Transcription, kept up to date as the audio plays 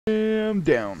I'm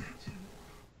down.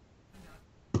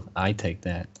 I take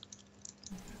that.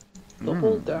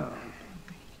 Double down.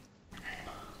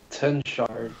 10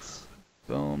 shards.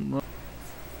 Now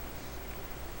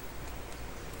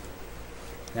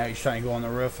he's trying to go on the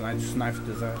roof, and I just knifed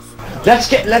his ass.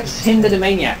 Let's hinder the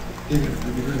maniac.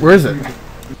 Where is it?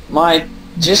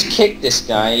 Just kick this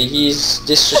guy. He's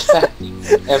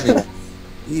disrespecting everyone.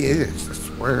 He is, I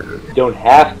swear. You don't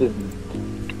have to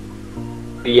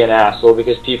be an asshole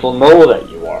because people know that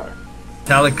you are.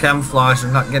 Tell the camouflage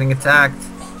I'm not getting attacked.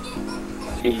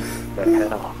 Jeez, the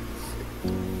hell.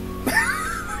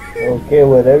 Okay,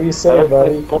 whatever you say,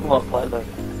 buddy.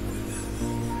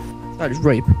 That is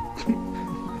rape.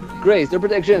 Grace, no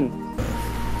protection.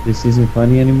 This isn't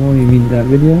funny anymore, you mean that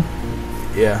video?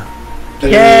 Yeah.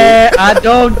 Care! I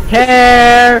don't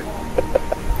care!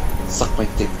 Suck my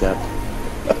dick, Deb.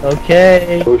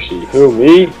 Okay. Who,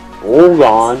 me? Hold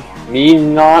on. Me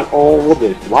not all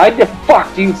this. Why the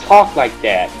fuck do you talk like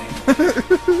that?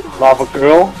 Lava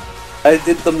girl? I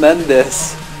did the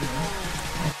Mendes.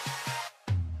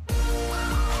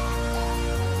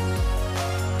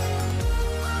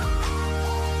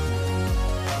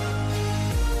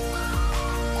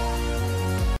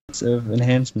 Of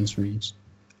enhancements reached.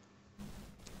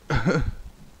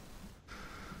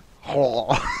 Oh.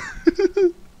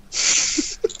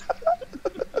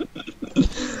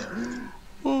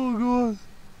 Oh god.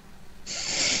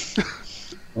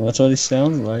 Well, that's what it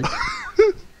sounds like.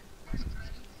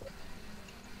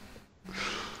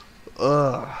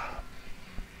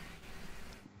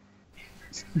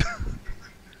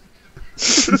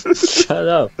 Shut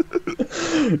up.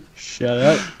 Shut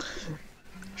up.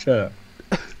 Shut up.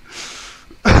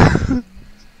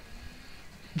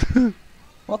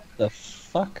 What the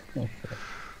fuck? Okay.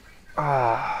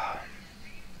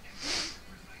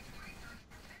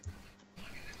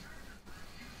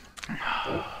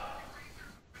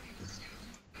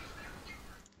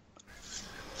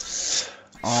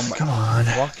 Oh my god.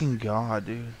 Fucking god,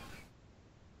 dude.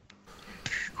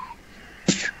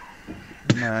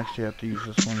 I might actually have to use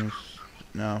this one.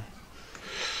 No.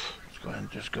 Let's go ahead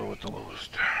and just go with the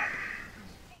lowest.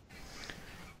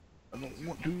 I don't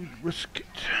want to risk it.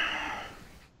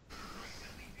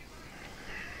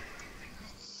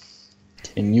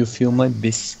 Can you feel my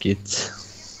biscuit?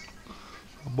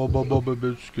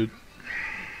 Biscuit.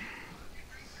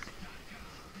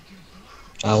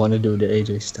 I want to do the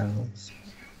AJ Styles.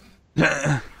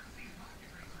 It's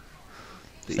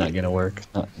not gonna work.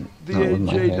 Not with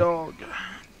my AJ head. dog.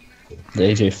 The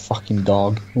AJ fucking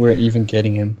dog. We're even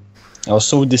getting him. I was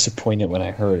so disappointed when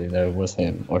I heard that it was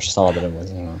him, or saw that it was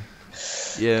him.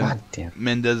 Yeah. God damn.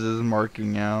 Mendez is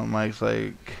marking out. Mike's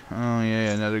like, oh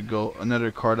yeah,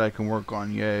 another card I can work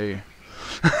on. Yay.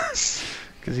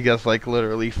 Because he got like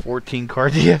literally 14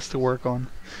 cards he has to work on.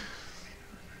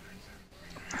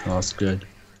 Oh, that's good.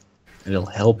 It'll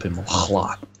help him a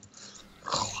lot.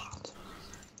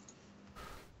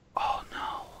 Oh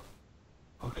no.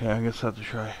 Okay, I guess I have to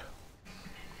try.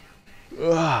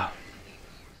 Ugh.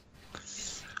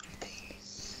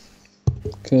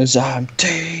 Cause I'm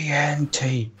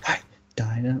TNT. Hey,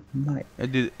 dynamite. I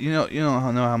did. You know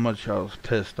how much I was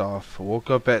pissed off. I woke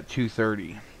up at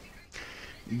 2:30.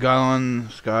 Got on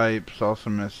Skype, saw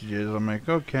some messages. I'm like,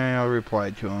 okay, I'll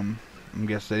reply to them. I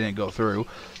guess they didn't go through.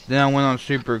 Then I went on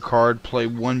Supercard,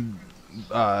 played one,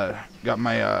 got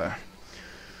my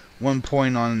 1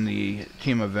 point on the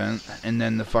team event, and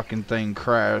then the fucking thing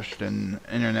crashed and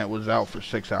internet was out for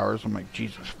 6 hours. I'm like,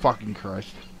 Jesus fucking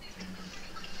Christ.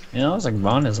 You know, I was like,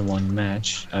 Ron has one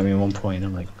match. I mean, 1 point.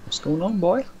 I'm like, what's going on,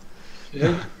 boy?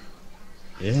 Yeah.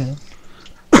 Yeah.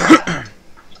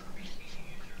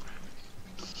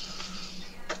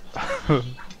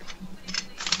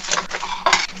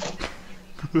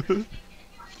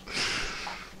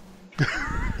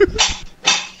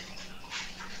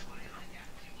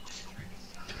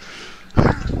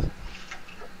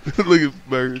 Look at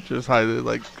Burger just hiding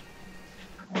like.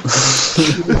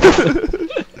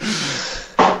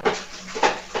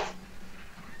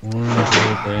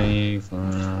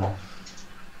 Oh,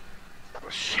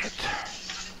 shit.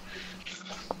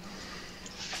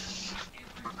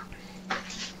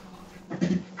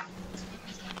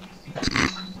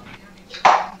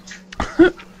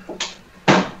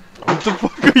 What the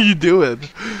fuck are you doing?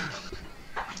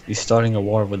 He's starting a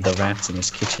war with the rats in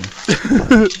his kitchen.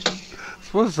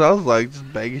 That's what it sounds like,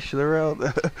 just banging shit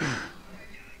around.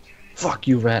 Fuck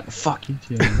you, rat. Fuck you,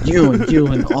 too. You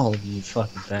and all of you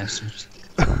fucking bastards.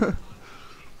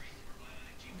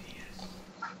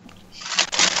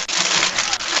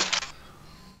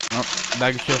 Oh, the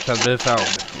bag of chips has been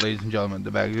found, ladies and gentlemen. The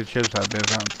bag of chips has been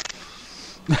found.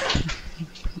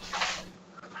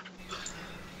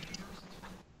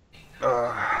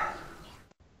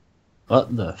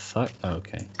 What the fuck?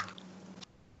 Okay.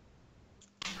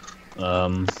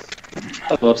 I'll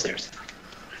go upstairs.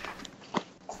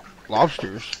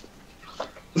 Lobsters.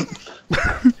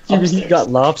 You got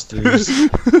lobsters.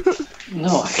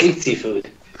 No, I hate seafood.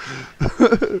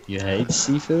 You hate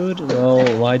seafood?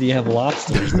 Well, why do you have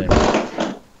lobsters then?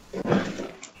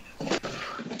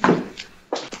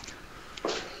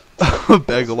 A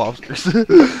bag of lobsters.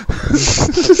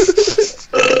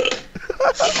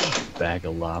 Bag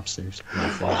of lobsters. My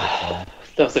favorite.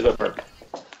 That was a good burp.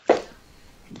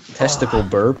 Testicle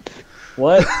burp.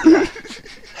 What?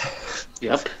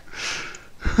 Yep.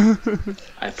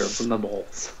 I burp from the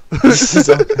balls. This is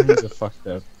all kinds of fucked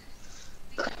up.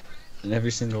 In every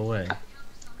single way.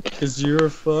 Cause you're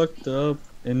fucked up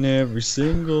in every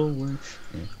single way.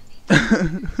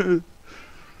 Yeah.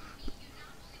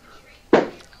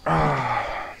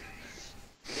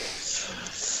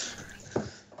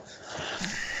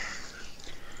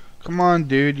 Come on,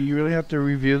 dude. You really have to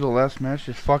review the last match?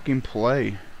 Just fucking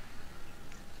play.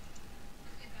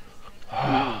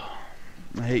 I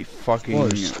hate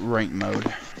fucking rank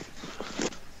mode.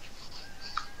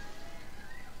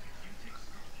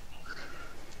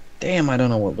 Damn, I don't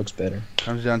know what looks better.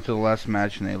 Comes down to the last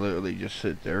match and they literally just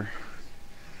sit there.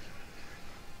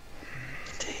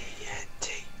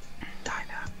 TNT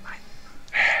Dynamite.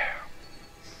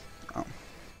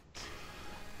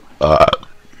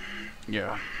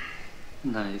 Yeah.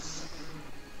 Nice.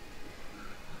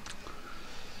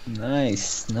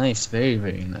 Nice, nice, very,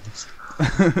 very nice.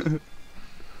 Alrighty,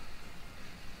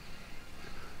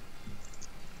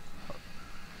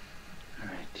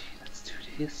 let's do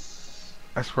this.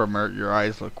 I swear, Mert, your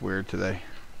eyes look weird today.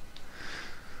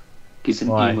 He's in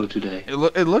Why? emo today. It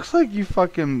looks like you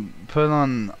fucking put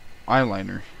on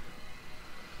eyeliner.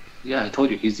 Yeah, I told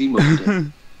you, he's emo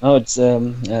today. Oh,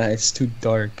 it's too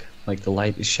dark. Like the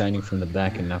light is shining from the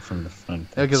back and not from the front.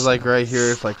 Yeah, cause like right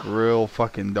here it's like real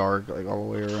fucking dark, like all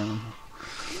the way around.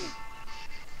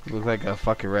 You look like a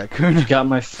fucking raccoon. You got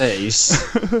my face,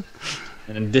 and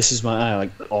then this is my eye, like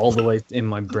all the way in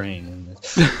my brain. And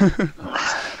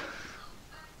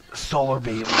Solar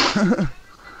beam.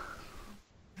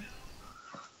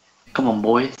 Come on,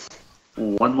 boys.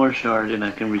 One more shard and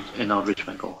I can reach, and I'll reach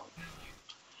my goal.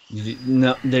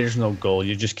 No, there's no goal.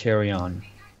 You just carry on.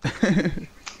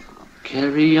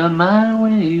 Carry on my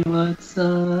wayward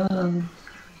son.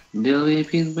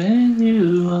 Believe in when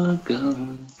you are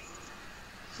gone.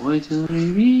 Wait till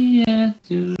we react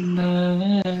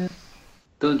tonight.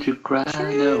 Don't you cry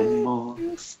no more.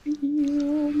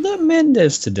 The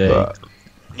Mendes today.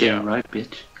 Yeah, right,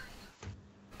 bitch.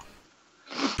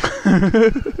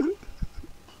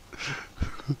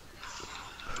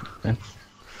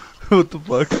 What the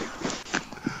fuck?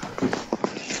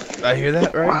 I hear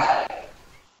that right?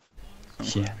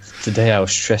 Yeah, today I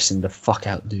was stressing the fuck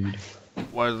out, dude.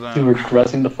 Why is that? You were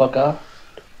dressing the fuck out?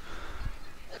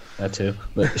 That too,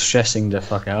 but stressing the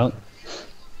fuck out.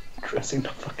 Dressing the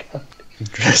fuck out.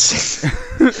 Dressing,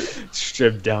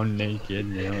 stripped down naked,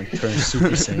 you know, and turn Super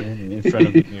Saiyan in front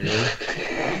of the mirror.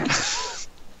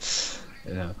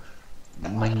 You know,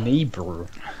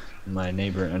 my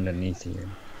neighbor underneath here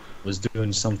was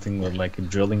doing something with like a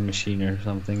drilling machine or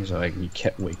something, so like he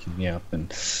kept waking me up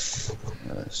and so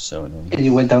annoying. And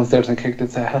you went downstairs and kicked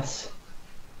its ass?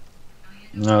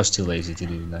 I was too lazy to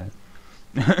do that.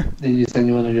 Did you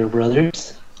send one of your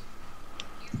brothers?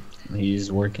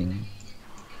 He's working.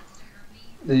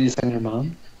 Did you send your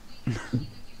mom?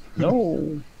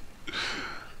 No.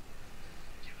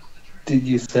 Did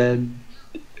you send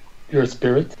your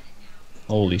spirit?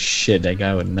 Holy shit, that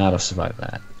guy would not have survived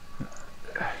that.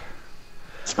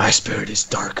 My spirit is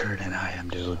darker than I am,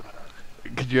 dude.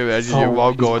 Could you imagine your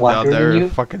mom going down there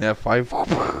and fucking F5?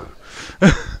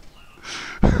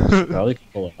 Probably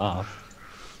could pull it off.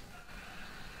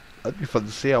 That'd be fun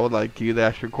to see. I would like you to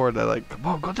actually record that. Like, come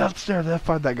on, go downstairs and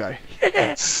F5 that guy.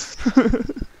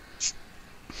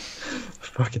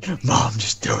 Fucking mom,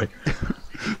 just do it.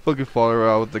 Fucking follow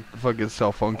around with the fucking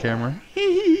cell phone camera.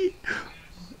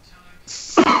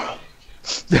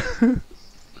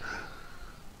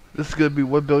 This is gonna be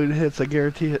 1 billion hits, I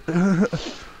guarantee it. Yeah.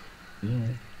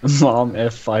 Mom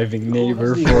F5ing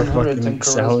neighbor for fucking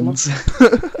sounds.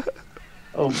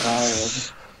 Oh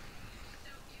god.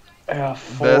 I have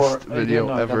Best video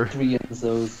I ever. got 3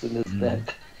 Enzos in this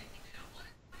deck.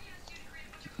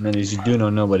 Man, as you do know,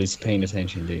 nobody's paying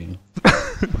attention, do you?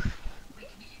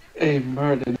 Hey,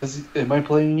 Merlin, am I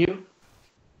playing you?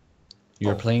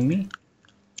 You're playing me?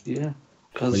 Yeah.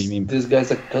 What do you mean? Because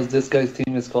this guy's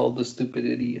team is called the Stupid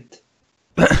Idiot.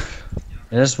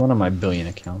 That's one of my billion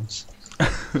accounts.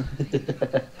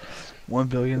 1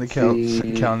 billion accounts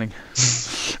and counting.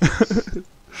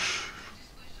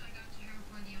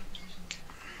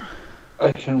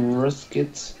 I can risk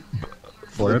it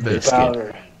For a with biscuit.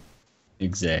 Balor.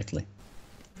 Exactly.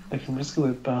 I can risk it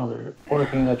with Balor, or I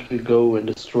can actually go and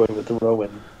destroy with the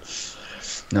Rowan.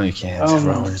 No, you can't.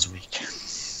 Rowan is weak.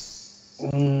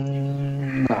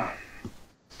 Nah.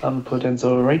 I'm put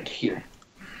Enzo right here.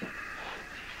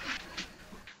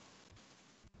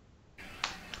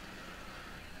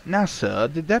 Now, sir,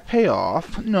 did that pay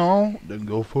off? No. Then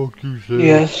go fuck yourself.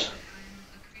 Yes.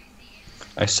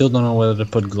 I still don't know whether to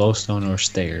put glowstone or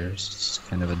stairs. It's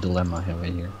kind of a dilemma I have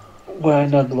here. Why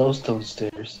not glowstone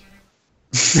stairs?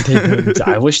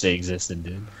 I wish they existed,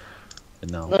 dude.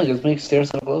 But no. No, just make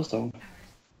stairs out of glowstone.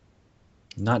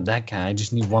 Not that kind. I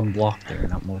just need one block there,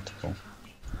 not multiple.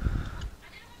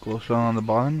 Glowstone on the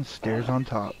bottom, stairs on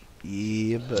top.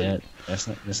 Yeah, but Yeah, that's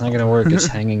not gonna work. It's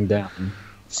hanging down.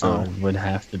 So it would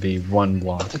have to be one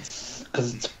block.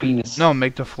 Because it's penis. No,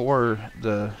 make the floor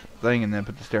the thing and then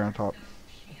put the stair on top.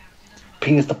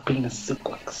 Penis to penis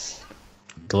suplex.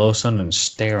 Glowstone and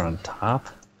stair on top?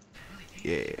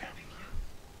 Yeah.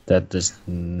 That does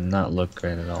not look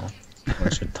great at all.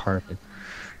 What's your target?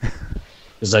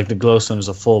 It's like the glowstone is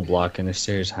a full block and the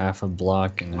stair is half a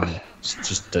block and it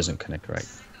just doesn't connect right.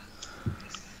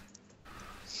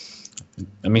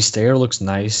 I mean, stair looks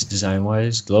nice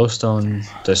design-wise. Glowstone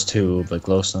does too, but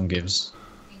glowstone gives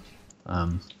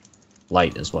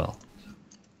light as well.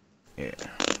 Yeah.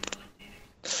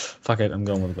 Fuck it, I'm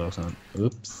going with glowstone.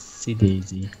 Oopsie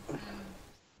daisy.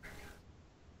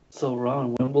 So,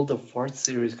 Ron, when will the fart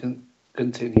series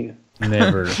continue?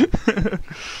 Never.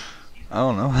 I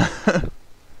don't know.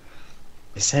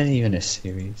 Is that even a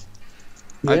series?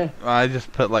 Yeah. I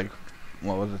just put like,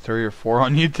 what was it, 3 or 4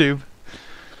 on YouTube.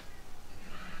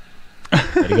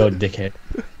 Way to go, dickhead.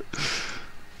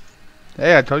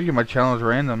 Hey, I told you my channel is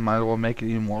random. Might as well make it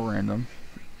even more random.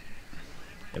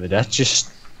 Yeah, but that's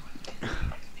just...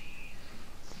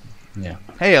 Yeah.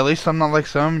 Hey, at least I'm not like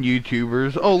some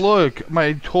YouTubers. Oh look,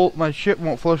 my shit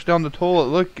won't flush down the toilet.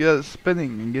 Look, it's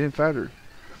spinning and getting fatter.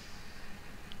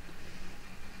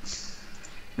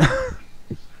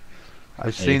 I've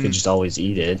You seen. could just always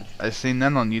eat it. I've seen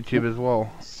that on YouTube as well.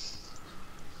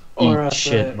 Eat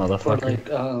shit, or motherfucker. like,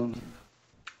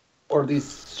 or these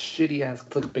shitty ass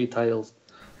clickbait titles.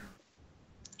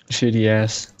 Shitty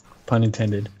ass. Pun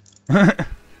intended.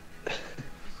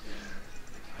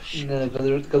 No,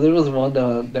 because there was one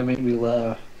that made me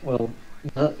laugh. Well,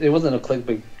 it wasn't a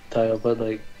clickbait title, but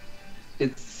like,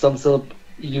 it sums up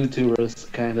YouTubers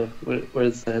kind of where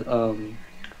it said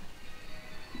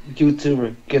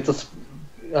YouTuber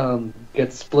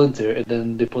gets splinter, and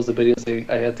then they post a video saying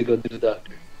I had to go to the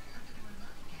doctor.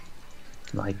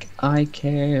 Like, I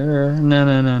care.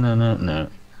 No.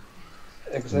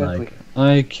 Exactly. Like,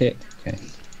 I care. Okay.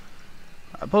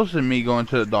 I posted me going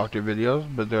to the doctor videos,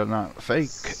 but they're not fake.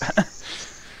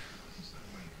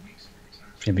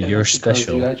 Yeah, but you're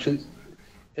special. Because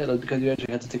you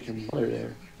actually had to take your mother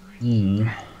there.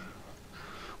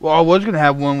 Well, I was gonna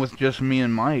have one with just me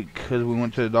and Mike, because we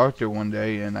went to the doctor one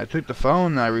day, and I took the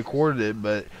phone and I recorded it,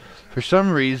 but for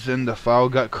some reason the file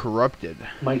got corrupted.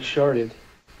 Mike sharded.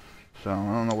 So I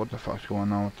don't know what the fuck's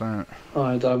going on with that. Oh,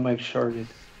 I thought Mike sharded.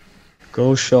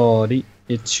 Go shawty,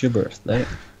 it's your birthday.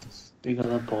 You're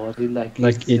gonna party like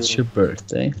it's your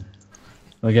birthday.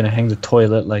 We're gonna hang the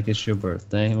toilet like it's your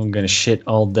birthday. We're gonna shit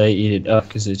all day, eat it up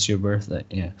because it's your birthday.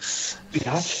 Yeah.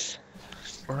 Biatch.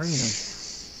 Where are you?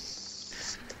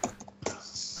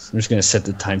 I'm just gonna set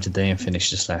the time today and finish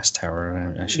this last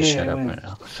tower. I should shut up right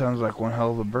now. Sounds like one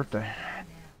hell of a birthday.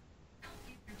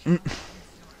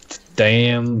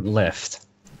 Damn left.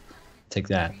 Take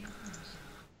that.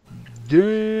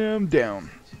 Damn down.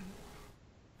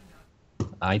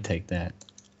 I take that.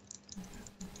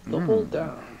 Double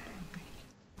down.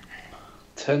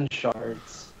 10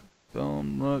 shards.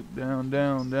 Look down.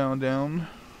 Wait,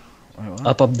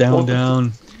 what? Up, down,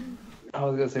 down. I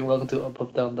was gonna say welcome to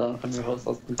Up, Down, Down. I'm your host,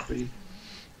 Austin Creed.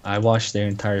 I watched their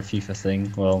entire FIFA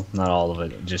thing. Well, not all of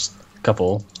it, just a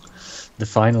couple. The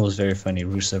final was very funny.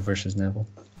 Rusev versus Neville.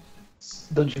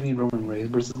 Don't you mean Roman Reigns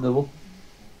versus Neville?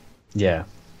 Yeah.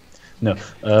 No.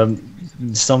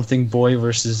 Something Boy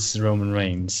versus Roman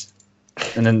Reigns.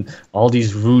 And then all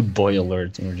these rude boy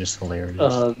alerts were just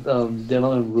hilarious.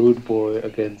 Gentleman Rude Boy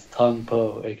against Tong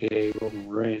Po, aka Roman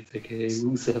Reigns, aka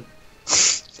Rusev.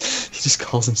 He just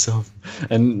calls himself,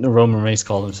 and Roman Reigns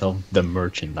called himself the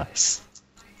merchandise.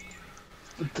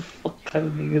 What the fuck kind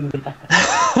of name is that?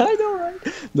 I know, right?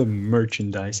 The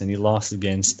merchandise, and he lost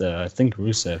against, I think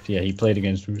Rusev. Yeah, he played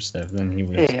against Rusev. Then he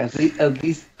was. Hey, at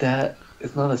least that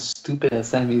It's not as stupid as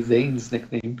Sami Zayn's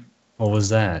nickname. What was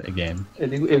that again? I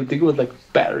think it was like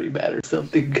Battery Bat or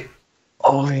something.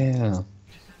 Oh yeah.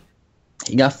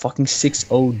 He got fucking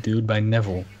 6-0, dude, by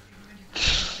Neville.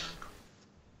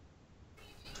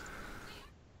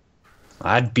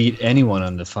 I'd beat anyone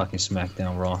on the fucking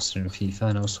SmackDown roster in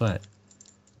FIFA, no sweat.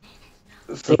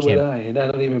 So would I, and I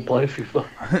don't even play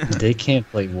FIFA. They can't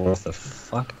play worth a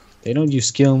fuck. They don't use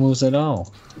skill moves at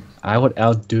all. I would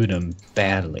outdo them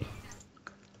badly.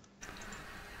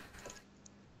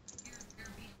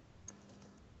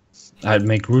 I'd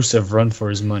make Rusev run for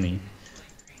his money.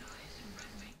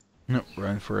 No,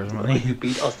 run for his Like money. you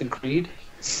beat Austin Creed?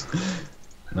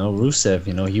 No, Rusev,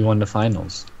 you know, he won the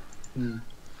finals.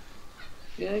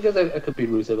 Yeah, I guess I could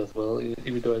beat Rusev as well,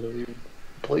 even though I don't even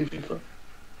play FIFA.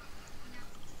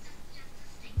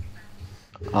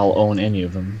 I'll own any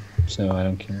of them, so I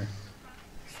don't care.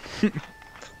 I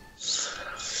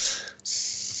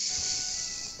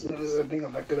think I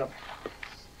backed it up.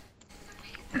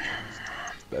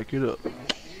 Back it up.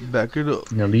 Back it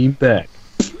up. Now lean back.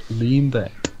 Lean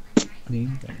back.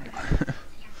 Lean back.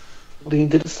 Lean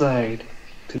to the side.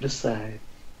 To the side.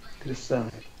 To the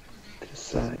side. To the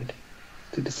side.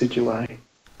 To the situation.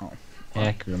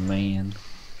 Hacker man.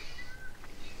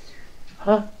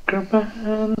 Hacker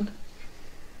man.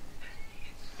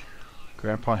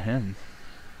 Grandpa Hen.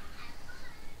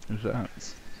 Who's that?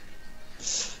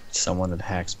 Someone that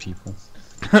hacks people.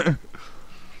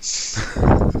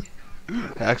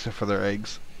 Hacks it for their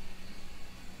eggs.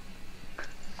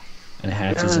 And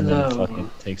hatches and then fucking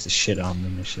takes a shit on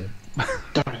them and shit.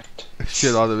 Darn it.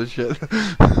 Shit out of his shit.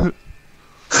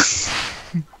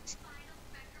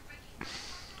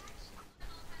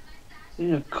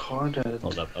 In a car that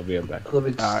Hold up, I'll be right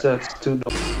back. sets to no.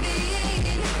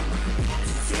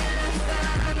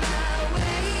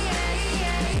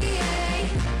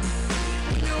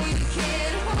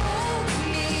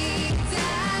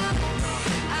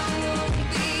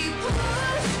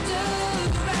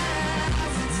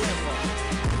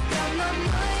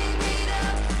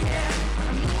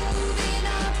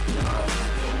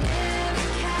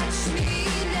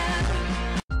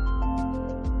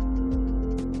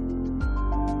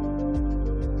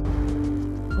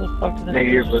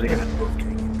 Nigga,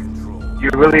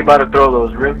 you're really about to throw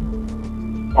those, really?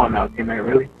 Oh no, teammate,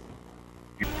 really?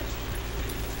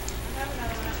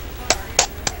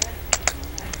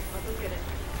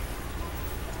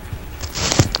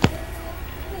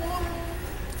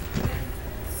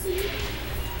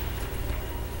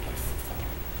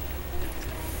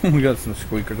 We got some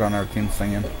squeakers on our team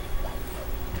singing.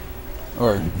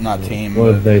 Or, not team, What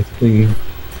are but they singing?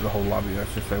 the whole lobby, I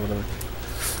should say, whatever.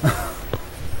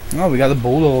 Oh, we got the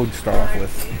Bulldog to start off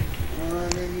with.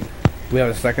 We have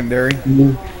a secondary.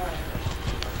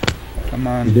 Come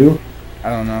on. You do? I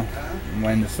don't know. I'm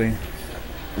waiting to see.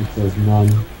 It says none,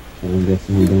 so I'm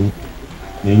guessing you don't.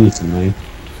 Maybe tonight.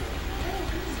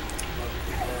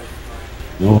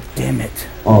 No. Damn it.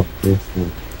 Oh, this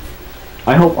one.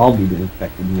 I hope I'll be the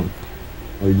infected one.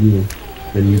 Or you.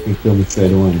 Then you can kill me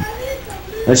straight away.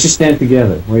 Let's just stand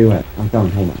together. Where you at? I'm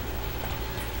coming, hold on.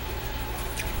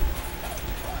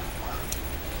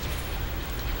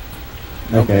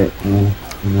 Okay,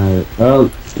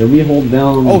 oh, did we hold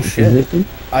down Oh the shit. position?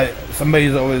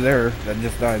 Somebody's over there that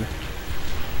just died.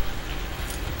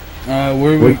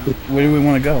 Where do we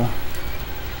want to go?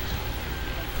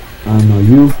 I don't know,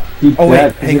 you keep Oh wait,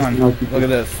 that hang on. position, I'll keep Look this. at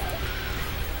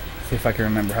this. See if I can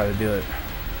remember how to do it.